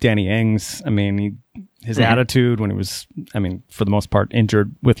love Danny Ings. I mean, his attitude when he was, for the most part,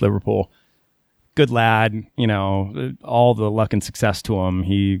 injured with Liverpool. Good lad, all the luck and success to him.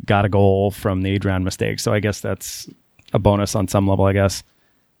 He got a goal from the Adrian mistake. So I guess that's a bonus on some level, I guess.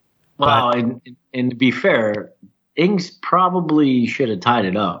 Well, and to be fair... Ings probably should have tied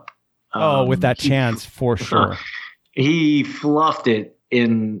it up. With that chance, for sure. He fluffed it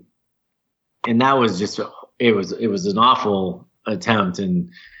in, and that was just it was an awful attempt, and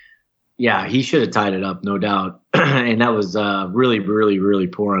yeah, he should have tied it up, no doubt. And that was really, really, really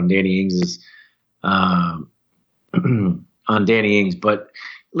poor on Danny Ings's on Danny Ings. But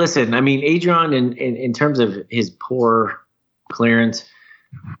listen, I mean, Adrian, in terms of his poor clearance,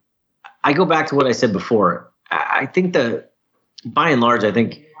 I go back to what I said before. I think by and large, I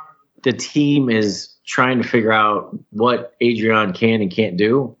think the team is trying to figure out what Adrian can and can't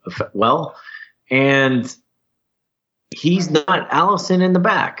do well. And he's not Alisson in the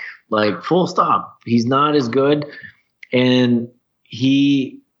back, like full stop. He's not as good. And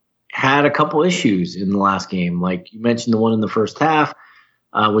he had a couple issues in the last game. Like you mentioned, the one in the first half,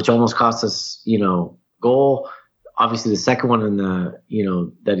 which almost cost us, goal. Obviously, the second one in the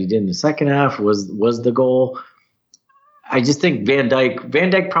that he did in the second half was the goal. I just think Van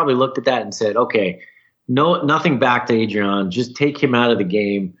Dijk probably looked at that and said, okay, nothing back to Adrian. Just take him out of the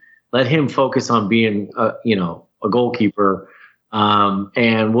game. Let him focus on being a goalkeeper,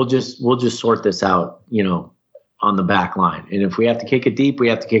 and we'll just sort this out, on the back line. And if we have to kick it deep, we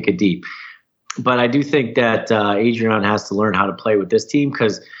have to kick it deep. But I do think that Adrian has to learn how to play with this team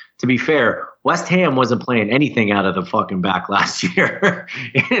because, to be fair, West Ham wasn't playing anything out of the fucking back last year.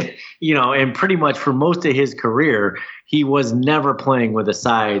 And pretty much for most of his career, he was never playing with a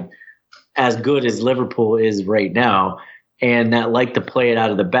side as good as Liverpool is right now, and that like to play it out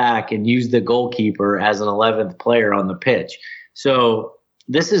of the back and use the goalkeeper as an 11th player on the pitch. So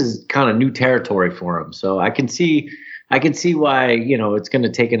this is kind of new territory for him. So I can see why, it's going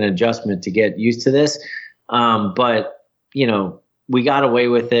to take an adjustment to get used to this. But we got away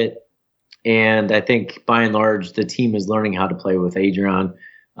with it. And I think by and large, the team is learning how to play with Adrian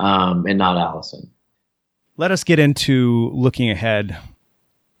and not Alisson. Let us get into looking ahead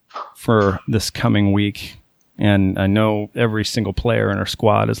for this coming week. And I know every single player in our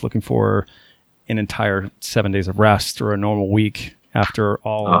squad is looking for an entire 7 days of rest or a normal week after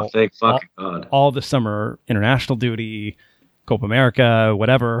all the summer international duty, Copa America,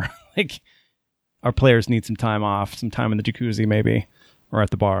 whatever. Like, our players need some time off, some time in the jacuzzi maybe, or at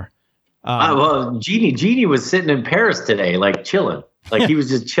the bar. Well, Genie was sitting in Paris today, like chilling. Like he was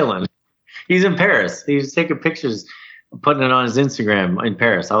just chilling. He's in Paris. He was taking pictures, putting it on his Instagram in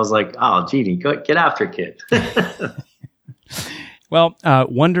Paris. I was like, oh, Genie, get after kid. Well,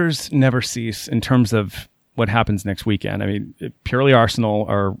 wonders never cease in terms of what happens next weekend. I mean, Purely Arsenal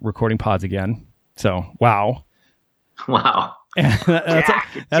are recording pods again. So, wow. Wow.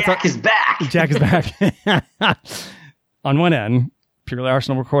 Jack is back. Jack is back. On one end, Purely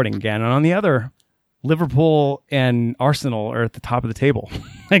Arsenal recording again. And on the other, Liverpool and Arsenal are at the top of the table.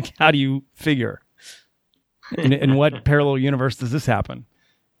 Like, how do you figure? In what parallel universe does this happen?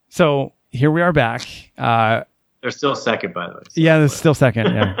 So here we are back. They're still second, by the way. Yeah, they're still second.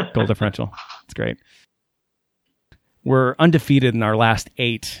 Yeah, goal differential. It's great. We're undefeated in our last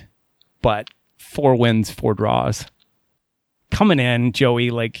 8, but 4 wins, 4 draws. Coming in,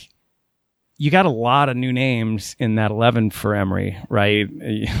 Joey, like, you got a lot of new names in that 11 for Emery, right?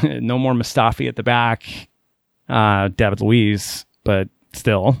 No more Mustafi at the back, David Luiz, but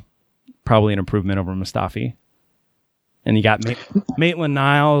still probably an improvement over Mustafi. And you got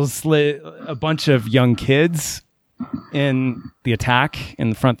Maitland-Niles, a bunch of young kids in the attack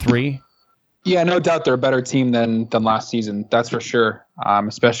in the front 3. Yeah, no doubt they're a better team than last season. That's for sure.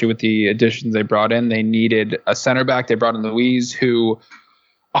 Especially with the additions they brought in. They needed a center back. They brought in Luiz, who,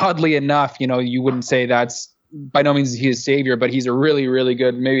 oddly enough, you wouldn't say that's by no means he's a savior, but he's a really, really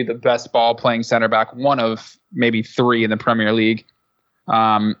good, maybe the best ball playing center back, one of maybe 3 in the Premier League.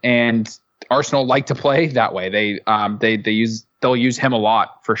 And Arsenal like to play that way. They'll use him a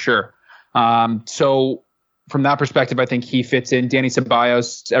lot for sure. So from that perspective, I think he fits in. Danny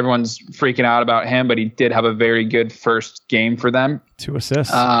Ceballos, everyone's freaking out about him, but he did have a very good first game for them. 2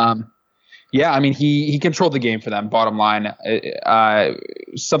 assists. Yeah, I mean, he controlled the game for them, bottom line.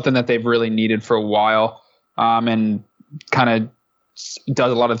 Something that they've really needed for a while, and kind of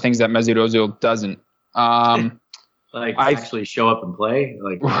does a lot of things that Mesut Ozil doesn't. Actually show up and play?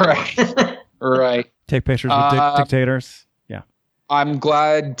 Right. Take pictures with dictators. Yeah. I'm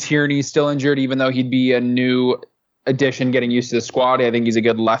glad Tierney's still injured, even though he'd be a new addition getting used to the squad. I think he's a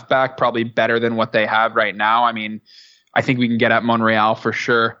good left back, probably better than what they have right now. I mean, I think we can get at Monreal for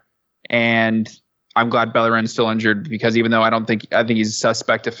sure. And I'm glad Bellerin's still injured because even though I think he's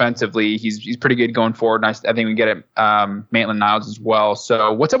suspect defensively, he's pretty good going forward. And I think we can get at Maitland-Niles as well.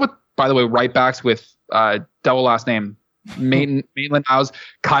 So what's up with, by the way, right backs with double last name? Maitland-Niles,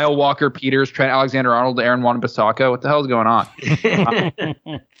 Kyle Walker-Peters, Trent Alexander-Arnold, Aaron Wan-Bissaka. What the hell is going on?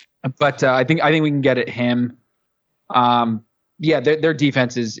 But I think we can get at him. Their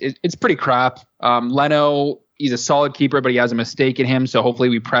defense it's pretty crap. Leno, he's a solid keeper, but he has a mistake in him. So hopefully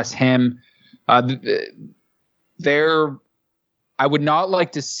we press him. I would not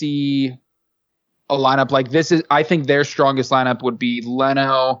like to see a lineup like this. I think their strongest lineup would be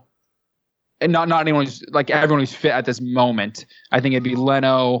Leno, and not anyone who's like everyone who's fit at this moment. I think it'd be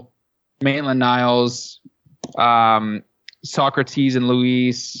Leno, Maitland-Niles, Socrates and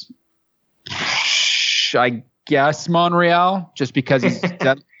Luis. I guess Monreal, just because he's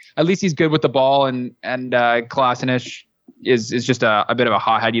at least he's good with the ball, and Kolasinac is just a bit of a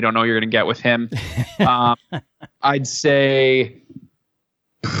hothead. You don't know what you're going to get with him. I'd say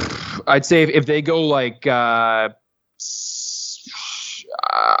if they go like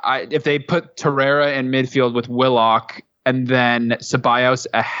if they put Torreira in midfield with Willock and then Ceballos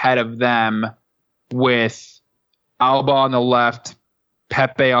ahead of them with Alba on the left,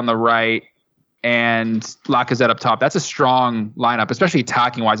 Pepe on the right, and Lacazette up top, that's a strong lineup, especially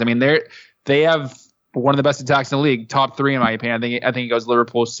attacking wise. I mean, they have one of the best attacks in the league, top 3 in my opinion. I think it goes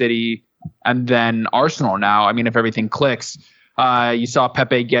Liverpool, City, and then Arsenal now. I mean, if everything clicks. You saw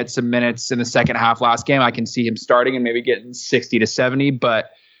Pepe get some minutes in the second half last game. I can see him starting and maybe getting 60 to 70.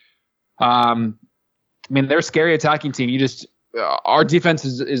 But, I mean, they're a scary attacking team. Our defense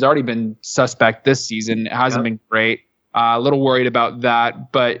has already been suspect this season. It hasn't been great. A little worried about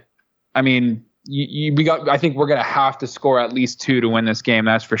that. But, I mean, I think we're going to have to score at least 2 to win this game.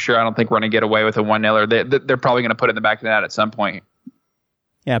 That's for sure. I don't think we're going to get away with a 1-0. They're probably going to put it in the back of the net at some point.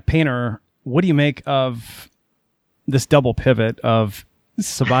 Yeah, Painter, what do you make of this double pivot of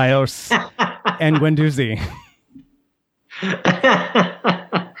Ceballos and Guendouzi?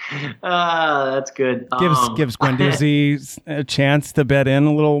 That's good. Gives Guendouzi a chance to bet in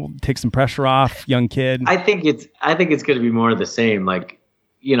a little, take some pressure off, young kid. I think it's going to be more of the same. Like,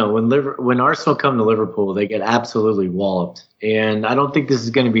 you know, when Arsenal come to Liverpool, they get absolutely walloped, and I don't think this is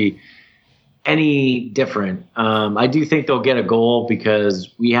going to be any different. I do think they'll get a goal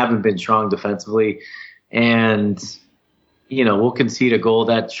because we haven't been strong defensively, and you know, we'll concede a goal.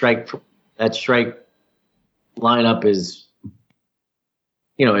 That strike lineup is,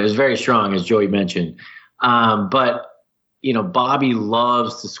 you know, is very strong, as Joey mentioned. But you know, Bobby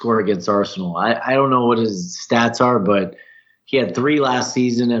loves to score against Arsenal. I don't know what his stats are, but he had 3 last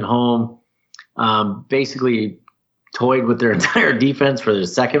season at home. Basically toyed with their entire defense for their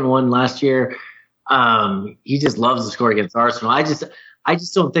second one last year. He just loves to score against Arsenal. I just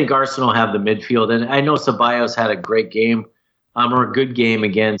don't think Arsenal have the midfield. And I know Ceballos had a great game, or a good game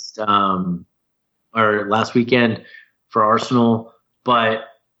against, or last weekend for Arsenal. But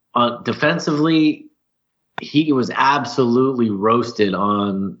defensively, he was absolutely roasted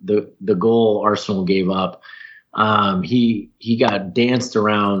on the goal Arsenal gave up. He got danced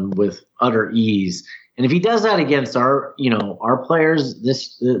around with utter ease. And if he does that against our players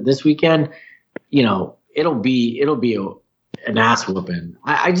this weekend, you know, it'll be an ass whooping.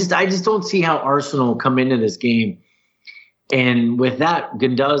 I just don't see how Arsenal come into this game. And with that,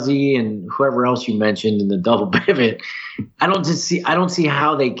 Guendouzi and whoever else you mentioned in the double pivot, I don't see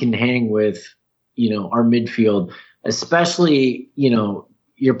how they can hang with, you know, our midfield, especially, you know,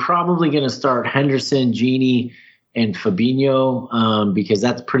 you're probably going to start Henderson, Gini, and Fabinho, because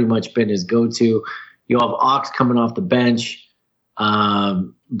that's pretty much been his go-to. You'll have Ox coming off the bench,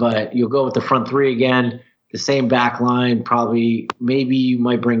 but you'll go with the front 3 again, the same back line. Probably, maybe you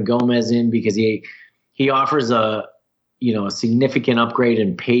might bring Gomez in because he offers a significant upgrade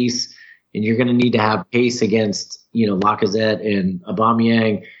in pace, and you're going to need to have pace against, you know, Lacazette and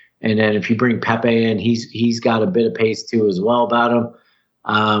Aubameyang. And then if you bring Pepe in, he's got a bit of pace too as well about him.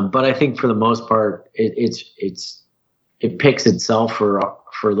 But I think for the most part, it picks itself for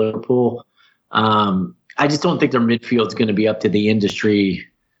Liverpool. I just don't think their midfield is going to be up to the industry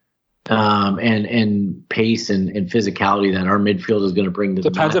and pace and physicality that our midfield is going to bring to the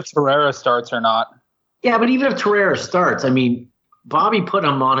match. Depends if Torreira starts or not. Yeah, but even if Torreira starts, I mean, Bobby put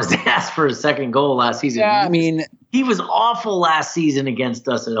him on his ass for his second goal last season. Yeah, I mean, he was awful last season against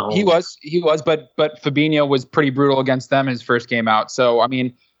us at home. He was, but Fabinho was pretty brutal against them his first game out. So I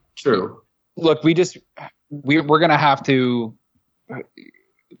mean, true. Look, we're gonna have to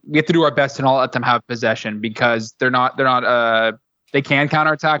do our best to not let them have possession because they can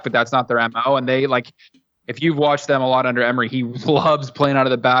counterattack, but that's not their MO. And they if you've watched them a lot under Emery, he loves playing out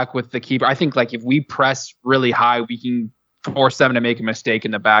of the back with the keeper. I think if we press really high, we can force them to make a mistake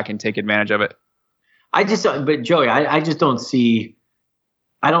in the back and take advantage of it. But Joey, I just don't see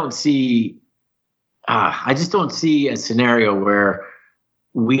a scenario where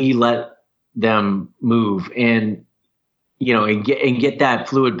we let them move and, you know, and get that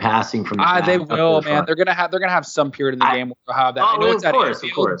fluid passing from the back. They will, man. They're gonna have some period in the game where they'll have that. I know it's at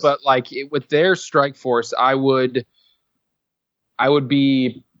Anfield, but with their strike force, I would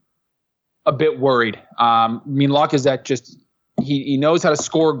be a bit worried. I mean, Lacazette just he knows how to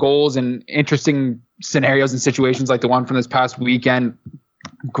score goals in interesting scenarios and situations like the one from this past weekend.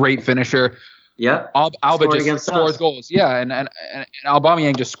 Great finisher. Yeah. Alba just scores goals. Yeah, and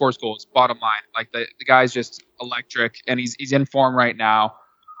Aubameyang just scores goals. Bottom line, the guy's just electric, and he's in form right now.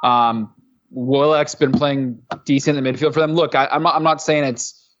 Willock's been playing decent in the midfield for them. Look, I'm not saying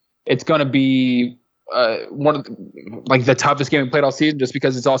it's going to be one of the toughest game we played all season, just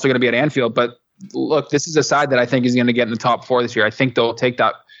because it's also going to be at Anfield. But look, this is a side that I think is going to get in the top 4 this year. I think they'll take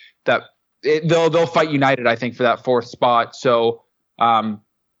they'll fight United, I think, for that 4th spot. So You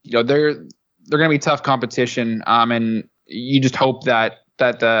know, they're going to be tough competition, and you just hope that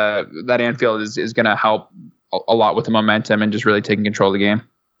Anfield is going to help a lot with the momentum and just really taking control of the game.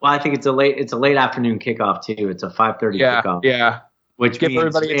 Well, I think it's a late afternoon kickoff too. It's a 5:30 kickoff. Yeah. Which give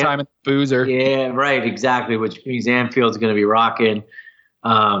everybody a time in the boozer. Yeah, right, exactly. Which means Anfield's going to be rocking.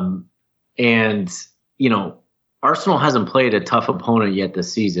 And you know, Arsenal hasn't played a tough opponent yet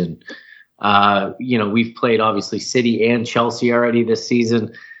this season. You know, we've played obviously City and Chelsea already this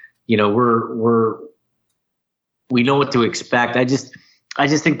season. You know, we know what to expect. I just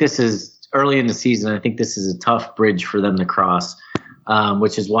think this is early in the season. I think this is a tough bridge for them to cross,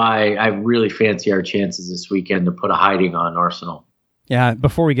 which is why I really fancy our chances this weekend to put a hiding on Arsenal. Yeah,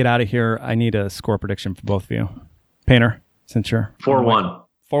 before we get out of here, I need a score prediction for both of you. Painter, since you're 4-1.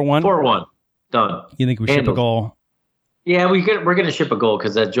 4-1? 4-1. Done. You think we ship a goal? Yeah, we're going to ship a goal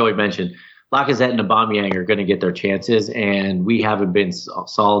because, as Joey mentioned, Lacazette and Aubameyang are going to get their chances, and we haven't been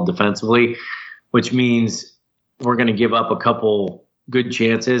solid defensively, which means we're going to give up a couple good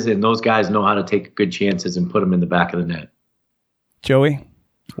chances, and those guys know how to take good chances and put them in the back of the net. Joey,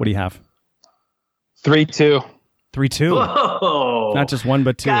 what do you have? 3-2. 3-2. Whoa. Not just one,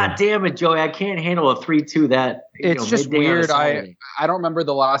 but two. God damn it, Joey. I can't handle a 3-2 that. It's just weird. I don't remember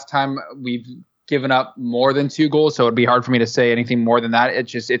the last time we've given up more than 2 goals, so it'd be hard for me to say anything more than that.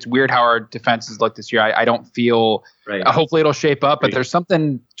 It's weird how our defenses look this year. I don't feel right. Hopefully it'll shape up, but there's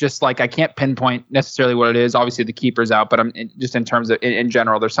something just like I can't pinpoint necessarily what it is. Obviously the keeper's out, but just in terms of in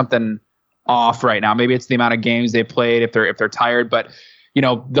general, there's something off right now. Maybe it's the amount of games they played if they're tired, but you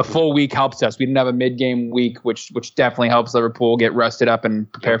know, the full week helps us. We didn't have a mid-game week, which definitely helps Liverpool get rested up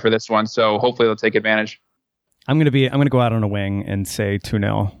and prepare for this one. So hopefully they'll take advantage. I'm gonna go out on a wing and say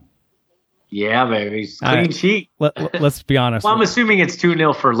 2-0. Yeah, baby. Clean sheet. Let's be honest. Well, I'm assuming it's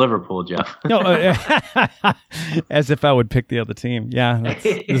 2-0 for Liverpool, Jeff. No, as if I would pick the other team. Yeah, this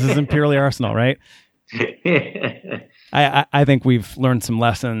isn't purely Arsenal, right? I think we've learned some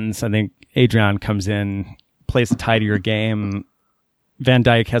lessons. I think Adrian comes in, plays a tidier game. Van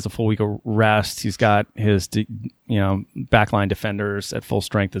Dijk has a full week of rest. He's got his, backline defenders at full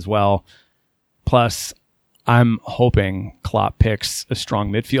strength as well. Plus, I'm hoping Klopp picks a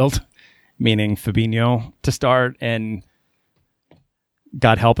strong midfield, meaning Fabinho to start, and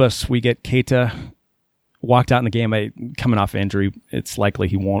God help us, we get Keita walked out in the game. Coming off injury, it's likely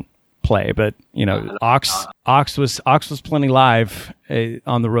he won't play. But Ox was plenty live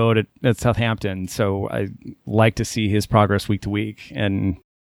on the road at Southampton, so I like to see his progress week to week, and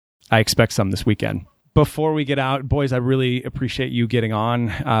I expect some this weekend. Before we get out, boys, I really appreciate you getting on.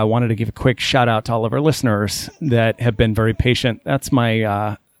 I wanted to give a quick shout out to all of our listeners that have been very patient. That's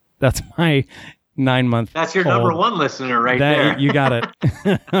my 9-month. That's your number one listener right there. You got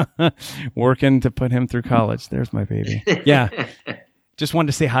it. Working to put him through college. There's my baby. Yeah. Just wanted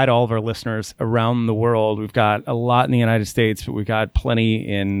to say hi to all of our listeners around the world. We've got a lot in the United States, but we've got plenty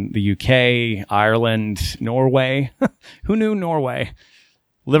in the UK, Ireland, Norway. Who knew Norway?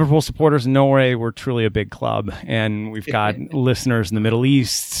 Liverpool supporters in Norway were truly a big club. And we've got listeners in the Middle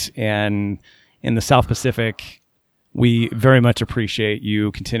East and in the South Pacific. We very much appreciate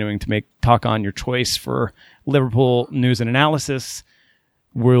you continuing to make Talk On your choice for Liverpool news and analysis.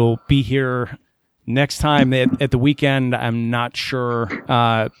 We'll be here next time at the weekend. I'm not sure.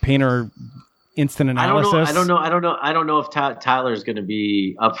 Painter, instant analysis. I don't know if Tyler's going to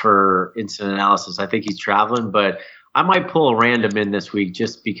be up for instant analysis. I think he's traveling, but I might pull a random in this week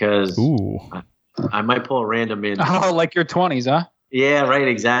just because. Ooh. I might pull a random in. Oh, like your 20s, huh? Yeah, right.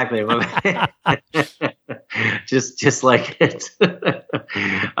 Exactly. just like it. But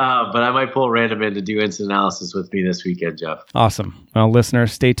I might pull a random in to do instant analysis with me this weekend, Jeff. Awesome. Well,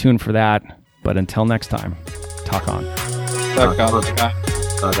 listeners, stay tuned for that. But until next time, talk on. Talk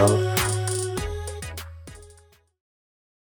on.